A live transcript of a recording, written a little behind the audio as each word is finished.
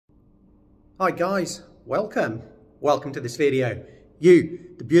Hi guys, welcome to this video.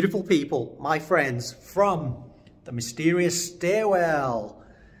 You, the beautiful people, my friends from the mysterious stairwell.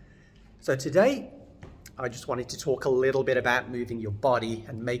 So today, I just wanted to talk a little bit about moving your body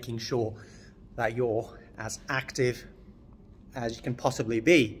and making sure that you're as active as you can possibly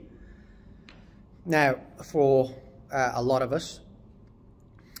be. Now, for a lot of us,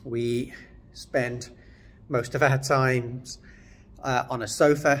 we spend most of our times on a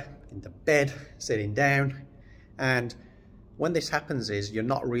sofa, in the bed, sitting down, and when this happens is you're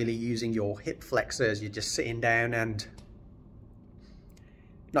not really using your hip flexors, you're just sitting down and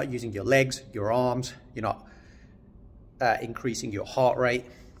not using your legs, your arms, you're not increasing your heart rate,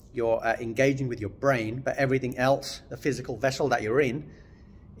 you're engaging with your brain, but everything else, the physical vessel that you're in,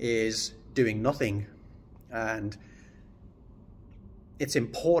 is doing nothing. And it's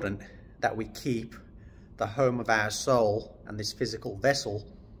important that we keep the home of our soul and this physical vessel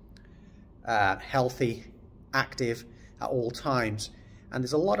healthy, active at all times. And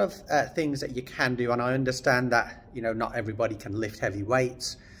there's a lot of things that you can do, and I understand that, you know, not everybody can lift heavy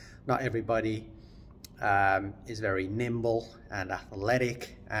weights, not everybody is very nimble and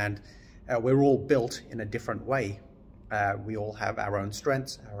athletic, and we're all built in a different way. We all have our own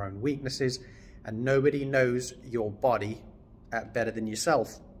strengths, our own weaknesses, and nobody knows your body better than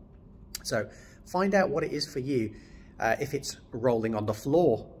yourself. So find out what it is for you. If it's rolling on the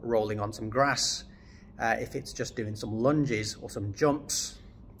floor, rolling on some grass, if it's just doing some lunges or some jumps,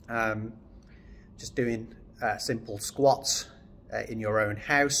 just doing simple squats in your own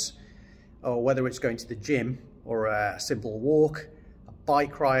house, or whether it's going to the gym or a simple walk, a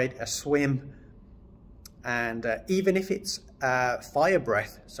bike ride, a swim, and even if it's fire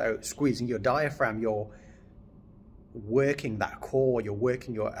breath, so squeezing your diaphragm, you're working that core, you're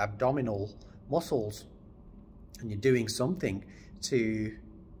working your abdominal muscles, and you're doing something to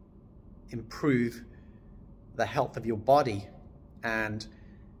improve the health of your body. And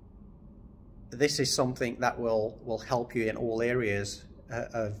this is something that will help you in all areas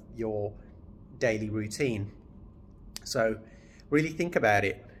of your daily routine. So really think about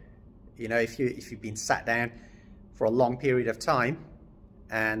it. You know, if you've been sat down for a long period of time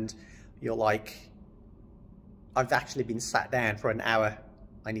and you're like, I've actually been sat down for an hour,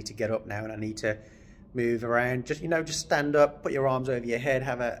 I need to get up now and I need to move around. Just, you know, just stand up, put your arms over your head,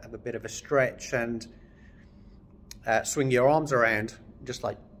 have a bit of a stretch, and swing your arms around just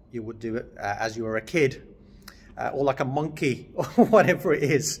like you would do it as you were a kid, or like a monkey, or whatever it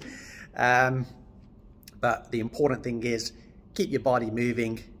is. But the important thing is keep your body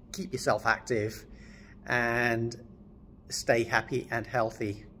moving, keep yourself active, and stay happy and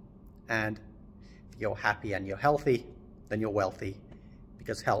healthy. And if you're happy and you're healthy, then you're wealthy,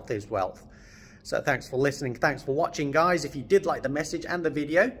 because health is wealth. So thanks for listening. Thanks for watching, guys. If you did like the message and the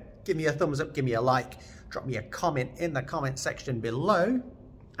video, give me a thumbs up, give me a like, drop me a comment in the comment section below,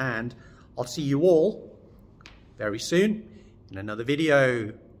 and I'll see you all very soon in another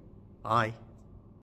video. Bye.